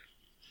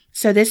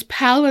 So this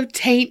pile of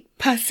taint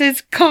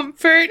pusses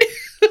comfort.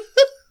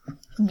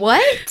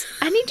 What?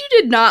 I need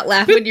you to not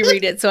laugh when you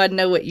read it so I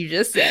know what you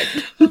just said.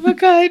 Oh my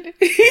God.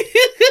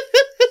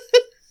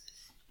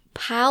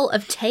 Pile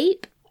of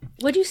tape?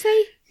 What'd you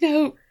say?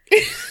 No.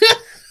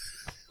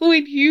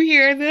 When you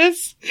hear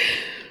this.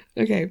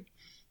 Okay.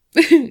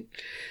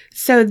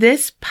 So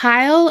this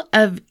pile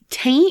of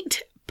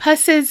taint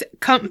pusses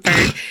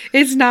comfort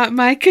is not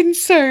my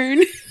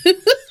concern.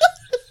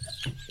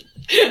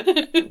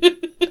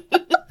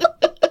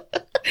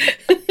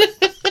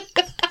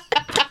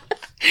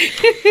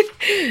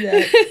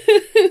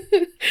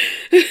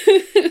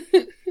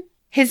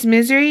 His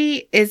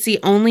misery is the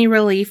only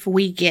relief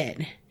we get.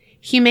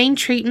 Humane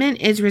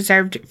treatment is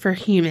reserved for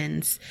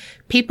humans.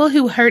 People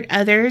who hurt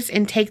others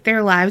and take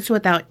their lives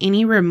without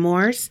any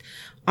remorse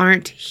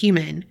aren't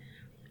human.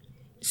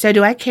 So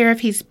do I care if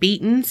he's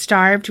beaten,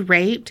 starved,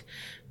 raped?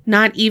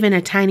 Not even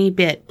a tiny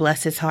bit,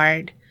 bless his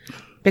heart.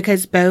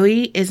 Because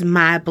Bowie is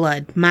my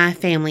blood, my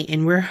family,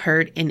 and we're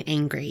hurt and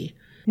angry.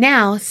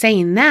 Now,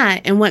 saying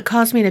that, and what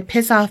caused me to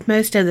piss off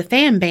most of the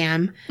fam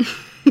bam,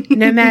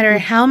 no matter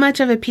how much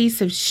of a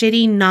piece of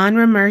shitty,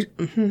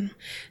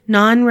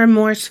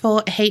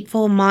 non-remorseful,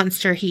 hateful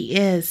monster he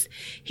is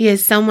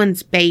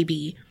someone's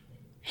baby.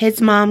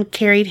 His mom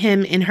carried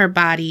him in her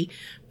body,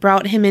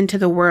 brought him into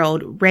the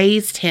world,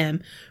 raised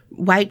him,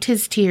 wiped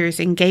his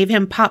tears, and gave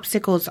him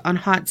popsicles on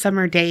hot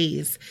summer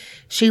days.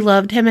 She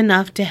loved him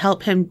enough to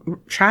help him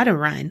try to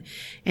run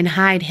and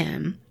hide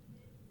him.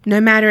 No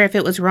matter if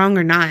it was wrong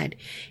or not.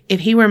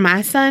 If he were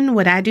my son,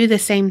 would I do the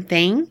same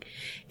thing?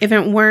 If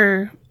it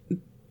were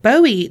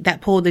Bowie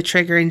that pulled the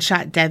trigger and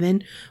shot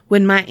Devin,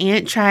 would my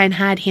aunt try and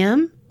hide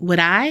him? Would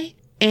I?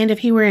 And if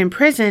he were in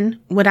prison,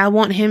 would I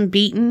want him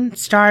beaten,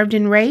 starved,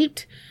 and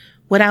raped?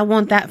 Would I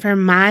want that for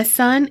my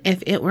son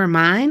if it were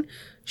mine?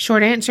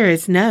 Short answer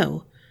is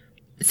no.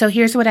 So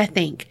here's what I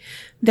think.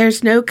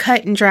 There's no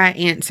cut and dry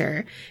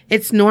answer.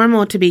 It's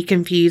normal to be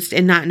confused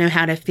and not know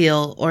how to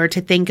feel or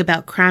to think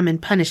about crime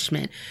and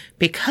punishment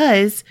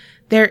because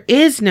there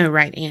is no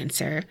right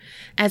answer.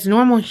 As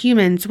normal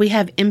humans, we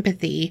have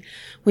empathy.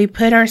 We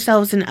put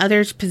ourselves in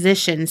others'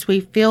 positions. We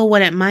feel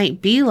what it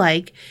might be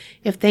like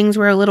if things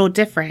were a little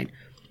different.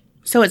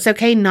 So it's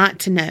okay not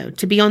to know,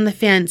 to be on the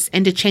fence,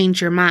 and to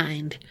change your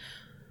mind.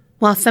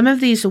 While some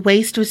of these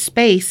waste of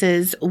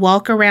spaces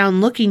walk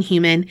around looking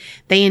human,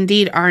 they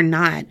indeed are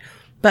not.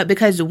 But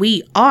because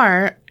we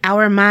are,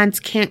 our minds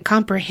can't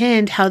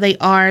comprehend how they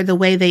are the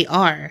way they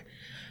are.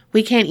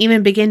 We can't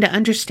even begin to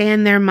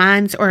understand their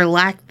minds or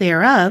lack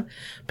thereof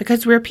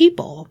because we're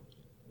people.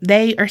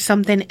 They are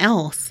something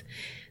else.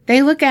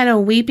 They look at a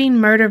weeping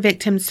murder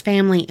victim's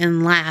family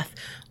and laugh.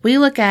 We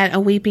look at a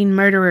weeping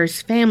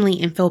murderer's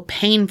family and feel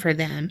pain for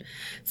them.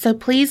 So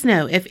please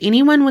know, if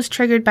anyone was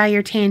triggered by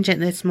your tangent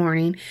this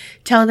morning,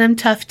 tell them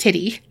tough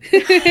titty.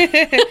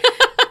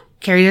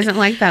 Carrie doesn't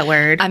like that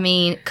word. I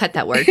mean, cut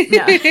that word.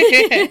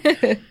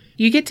 No.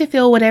 You get to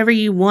feel whatever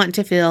you want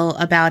to feel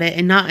about it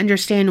and not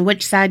understand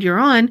which side you're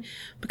on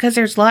because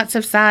there's lots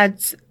of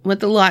sides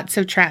with lots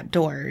of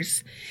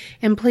trapdoors.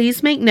 And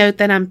please make note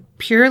that I'm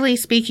purely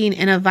speaking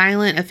in a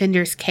violent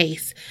offender's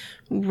case.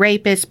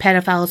 Rapists,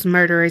 pedophiles,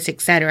 murderers,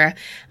 etc.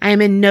 I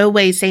am in no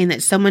way saying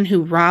that someone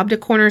who robbed a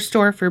corner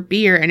store for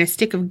beer and a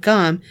stick of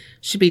gum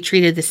should be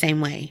treated the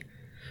same way.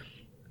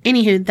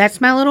 Anywho,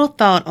 that's my little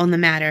thought on the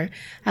matter.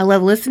 I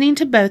love listening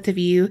to both of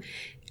you.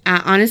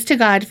 I, honest to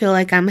God, feel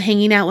like I'm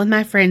hanging out with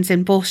my friends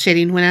and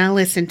bullshitting when I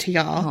listen to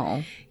y'all.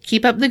 Oh.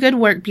 Keep up the good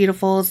work,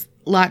 beautifuls.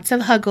 Lots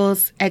of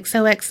huggles.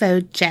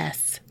 XOXO,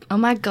 Jess. Oh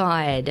my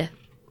God.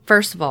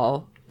 First of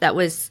all, that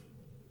was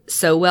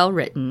so well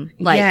written.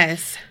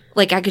 Yes.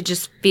 Like I could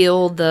just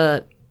feel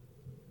the,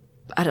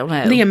 I don't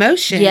know. The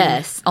emotion.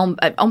 Yes. On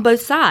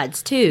both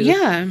sides too.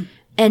 Yeah.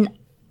 And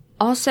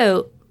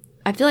also,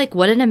 I feel like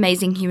what an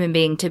amazing human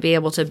being to be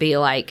able to be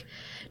like,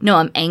 no,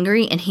 I'm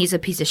angry and he's a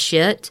piece of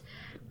shit.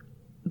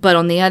 But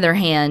on the other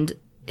hand,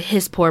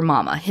 his poor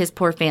mama, his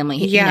poor family.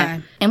 Yeah. You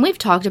know? And we've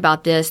talked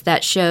about this,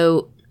 that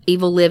show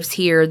Evil Lives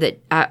Here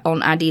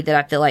on ID that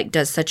I feel like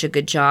does such a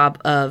good job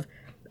of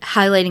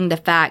highlighting the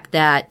fact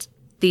that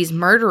these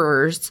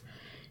murderers,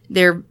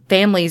 their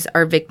families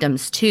are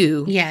victims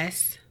too.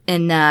 Yes.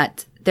 And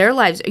that their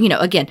lives, you know,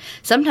 again,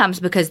 sometimes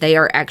because they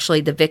are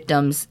actually the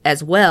victims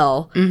as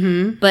well.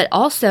 Mm-hmm. But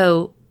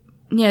also,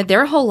 you know,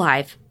 their whole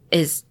life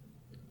is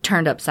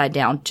turned upside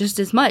down just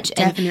as much.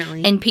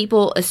 Definitely. And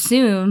people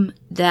assume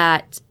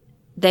that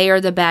they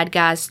are the bad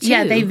guys too.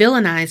 Yeah, they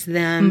villainize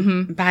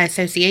them by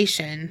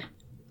association.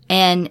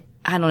 And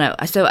I don't know.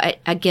 So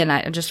I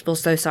just feel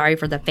so sorry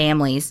for the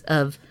families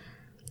of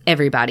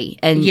everybody.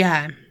 And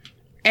yeah,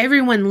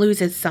 everyone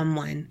loses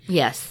someone.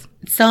 Yes.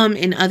 Some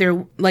in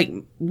other, like,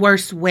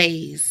 worse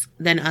ways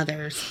than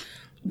others.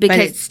 But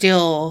it's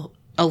still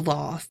a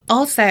loss.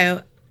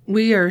 Also,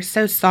 we are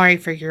so sorry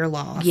for your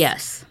loss.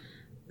 Yes.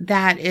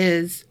 That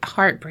is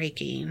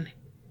heartbreaking.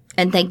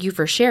 And thank you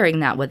for sharing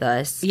that with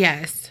us.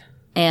 Yes.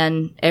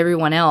 And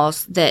everyone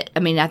else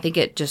I think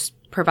it just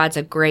provides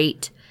a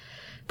great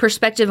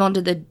perspective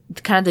onto the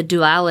kind of the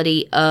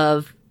duality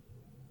of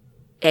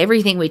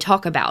everything we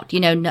talk about. You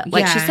know,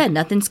 like she said,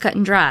 nothing's cut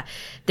and dry.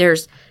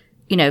 There's,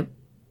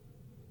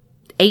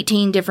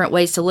 18 different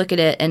ways to look at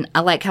it. And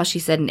I like how she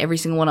said, and every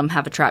single one of them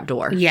have a trap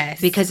door.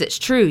 Yes. Because it's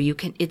true.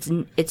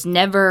 It's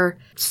never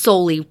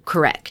solely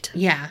correct.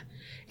 Yeah.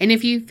 And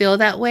if you feel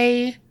that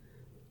way,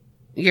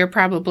 you're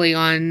probably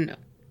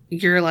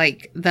you're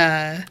like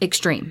the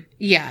extreme.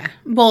 Yeah.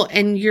 Well,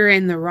 and you're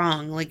in the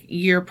wrong. Like,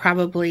 you're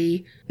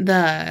probably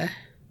the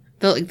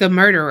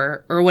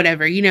murderer or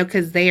whatever,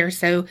 because they are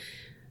so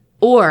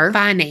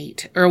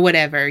finite or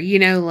whatever,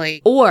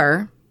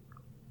 Or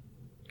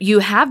you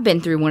have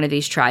been through one of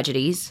these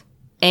tragedies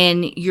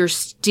and you're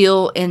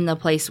still in the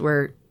place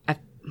where,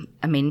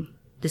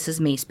 this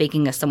is me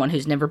speaking as someone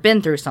who's never been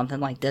through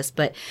something like this,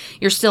 but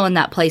you're still in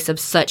that place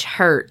of such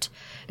hurt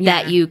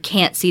that you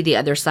can't see the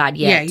other side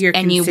yet. Yeah, you're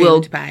and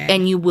consumed by it.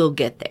 And you will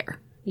get there.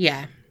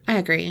 Yeah, I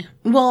agree.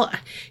 Well,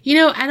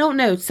 I don't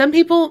know. Some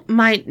people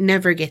might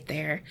never get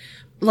there.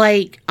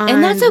 And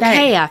that's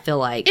okay, I feel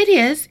like. It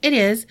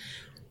is.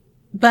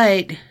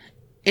 But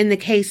in the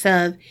case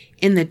of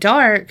In the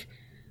Dark,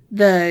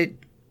 the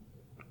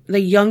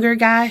younger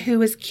guy who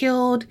was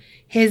killed,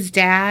 his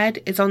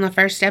dad is on the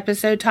first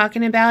episode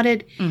talking about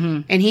it.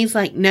 Mm-hmm. And he's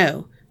like,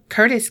 no,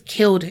 Curtis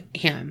killed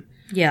him.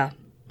 Yeah.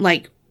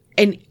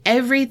 And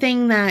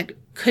everything that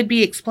could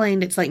be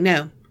explained, it's like,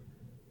 no,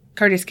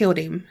 Curtis killed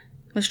him.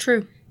 That's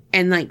true.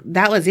 And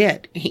that was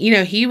it.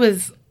 He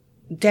was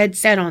dead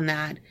set on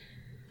that.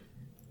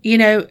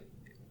 I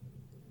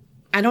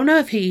don't know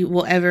if he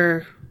will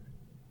ever,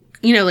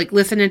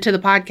 listening to the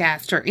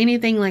podcast or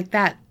anything like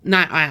that.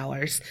 Not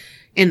ours,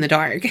 In the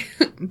Dark.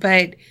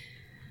 But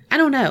I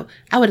don't know.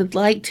 I would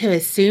like to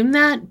assume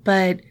that,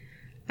 but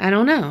I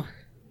don't know.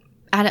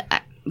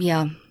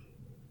 Yeah.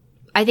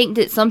 I think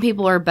that some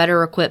people are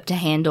better equipped to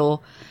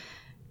handle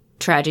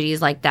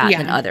tragedies like that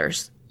than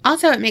others.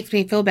 Also, it makes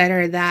me feel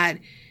better that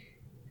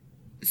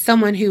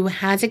someone who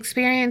has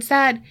experienced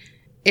that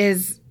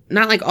is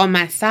not on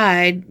my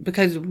side,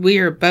 because we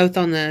are both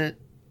on the,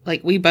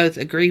 we both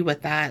agree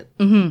with that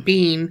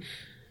being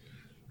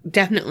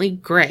definitely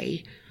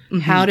gray. Mm-hmm.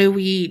 How do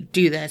we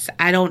do this?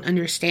 I don't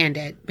understand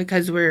it,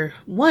 because we're,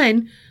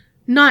 one,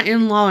 not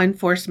in law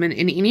enforcement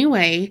in any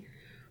way,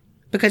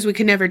 because we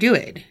could never do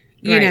it,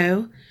 you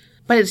know?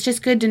 But it's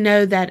just good to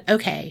know that,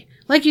 okay,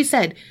 like you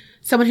said,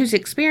 someone who's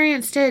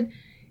experienced it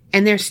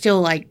and they're still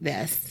like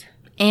this.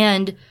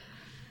 And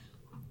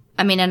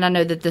I mean, and I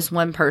know that this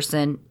one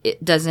person,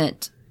 it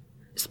doesn't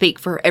speak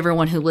for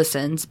everyone who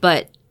listens,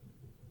 but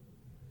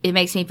it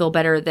makes me feel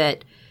better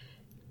that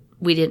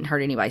we didn't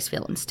hurt anybody's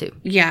feelings too.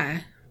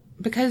 Yeah.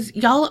 Because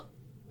y'all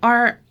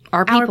are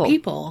Our people. our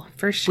people,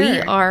 for sure.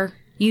 We are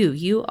you.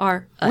 You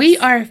are us. We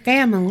are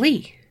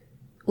family.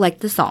 Like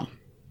the song.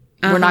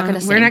 We're not going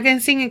to sing. We're not going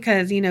to sing it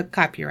because,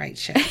 copyright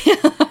shit.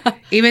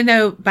 Even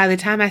though by the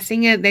time I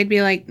sing it, they'd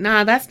be like,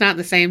 nah, that's not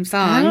the same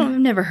song. I've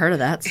never heard of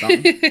that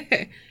song.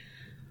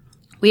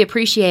 We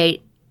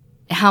appreciate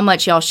how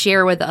much y'all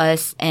share with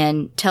us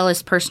and tell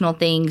us personal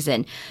things.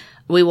 And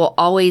we will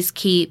always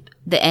keep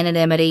the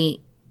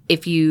anonymity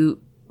if you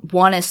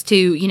want us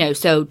to,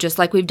 so just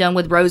like we've done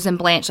with Rose and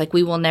Blanche, like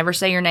we will never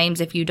say your names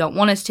if you don't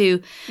want us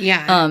to.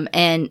 Yeah.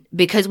 And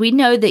because we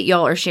know that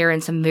y'all are sharing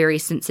some very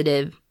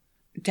sensitive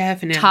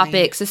definitely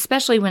topics,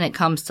 especially when it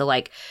comes to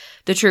like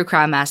the true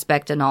crime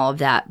aspect and all of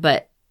that.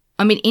 But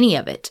I mean, any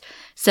of it.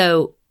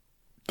 So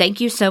thank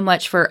you so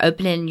much for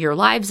opening your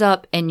lives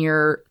up and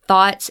your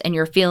thoughts and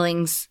your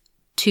feelings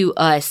to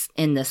us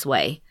in this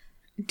way.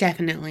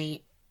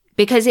 Definitely.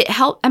 Because it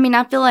helped. I mean,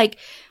 I feel like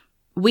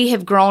we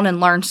have grown and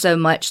learned so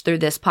much through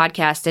this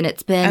podcast, and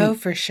it's been, oh,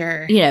 for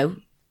sure, a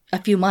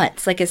few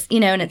months. Like it's,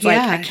 and it's like,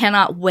 I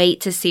cannot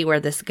wait to see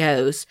where this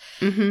goes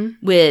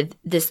with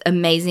this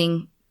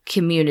amazing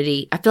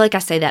community. I feel like I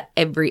say that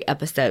every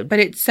episode. But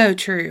it's so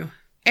true.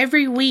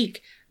 Every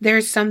week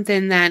there's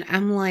something that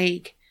I'm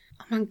like,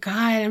 oh my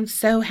God, I'm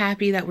so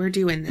happy that we're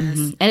doing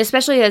this. And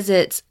especially as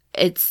it's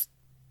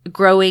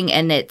growing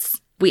and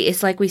it's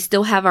like we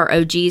still have our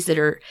OGs that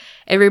are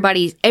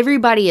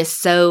everybody is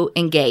so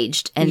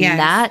engaged, and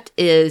that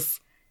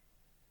is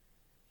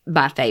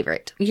my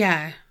favorite.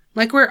 Yeah.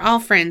 Like we're all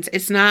friends.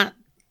 It's not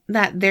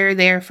that they're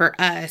there for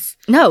us.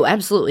 No,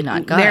 absolutely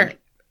not. God. They're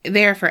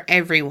there for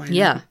everyone.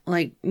 Yeah.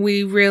 Like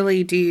we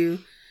really do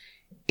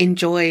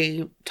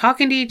enjoy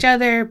talking to each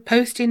other,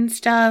 posting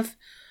stuff,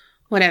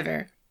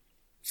 whatever.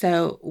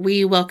 So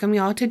we welcome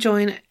y'all to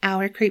join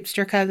our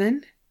Creepster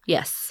Coven.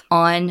 Yes.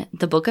 On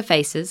the Book of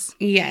Faces.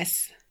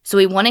 Yes. So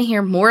we want to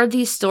hear more of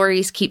these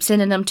stories. Keep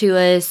sending them to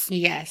us.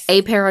 Yes.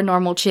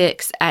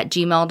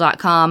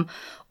 aparanormalchicks@gmail.com,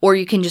 or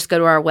you can just go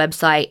to our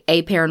website,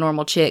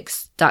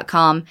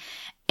 aparanormalchicks.com,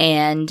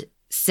 and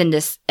send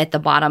us at the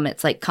bottom.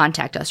 It's like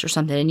contact us or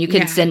something, and you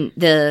can send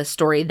the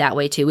story that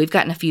way too. We've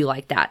gotten a few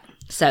like that.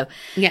 So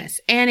yes.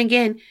 And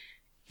again,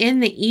 in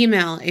the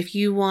email, if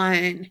you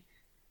want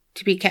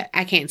to be kept,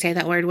 I can't say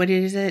that word. What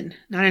is it?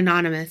 Not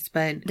anonymous,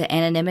 but the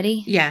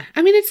anonymity. Yeah.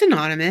 I mean, it's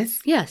anonymous.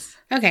 Yes.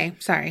 Okay.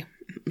 Sorry.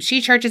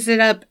 She churches it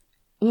up.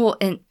 Well,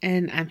 and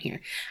I'm here.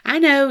 I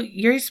know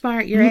you're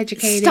smart. You're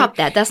educated. Stop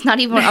that. That's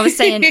not even what I was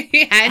saying.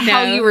 I know.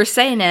 How you were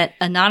saying it.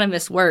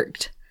 Anonymous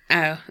worked.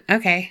 Oh,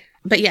 okay.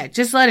 But yeah,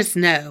 just let us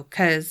know.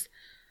 Because,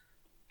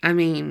 I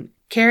mean,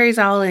 Carrie's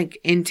all like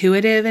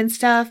intuitive and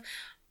stuff.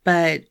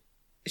 But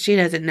she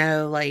doesn't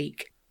know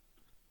like.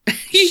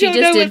 She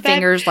just did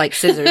fingers like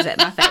scissors at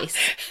my face.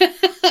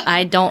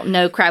 I don't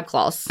know crab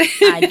claws.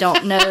 I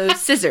don't know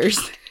scissors.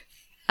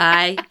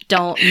 I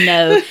don't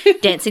know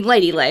dancing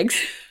lady legs.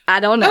 I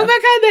don't know. Oh my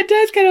God, that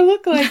does kind of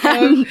look like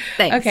them.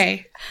 Thanks.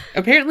 Okay.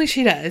 Apparently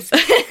she does. But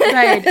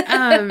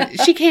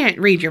she can't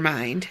read your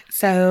mind.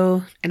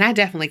 So, and I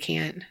definitely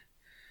can't.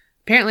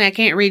 Apparently I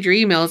can't read your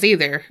emails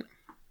either.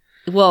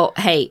 Well,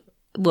 hey,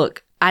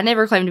 look, I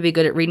never claimed to be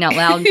good at reading out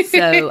loud,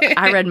 so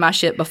I read my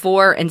shit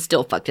before and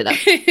still fucked it up.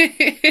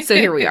 So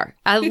here we are.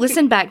 I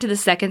listened back to the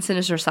second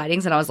Sinister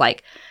Sightings and I was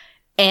like,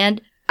 I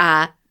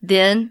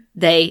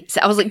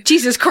was like,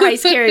 Jesus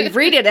Christ, Carrie,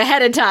 read it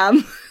ahead of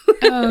time.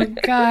 Oh,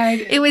 God.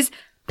 It was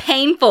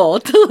painful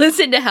to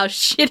listen to how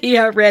shitty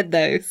I read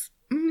those.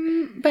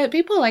 But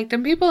people liked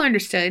them. People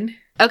understood.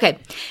 Okay.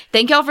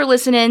 Thank y'all for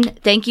listening.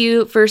 Thank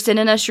you for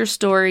sending us your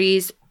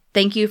stories.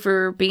 Thank you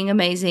for being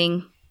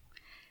amazing.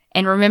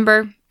 And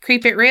remember,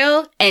 creep it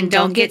real and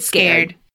don't get scared.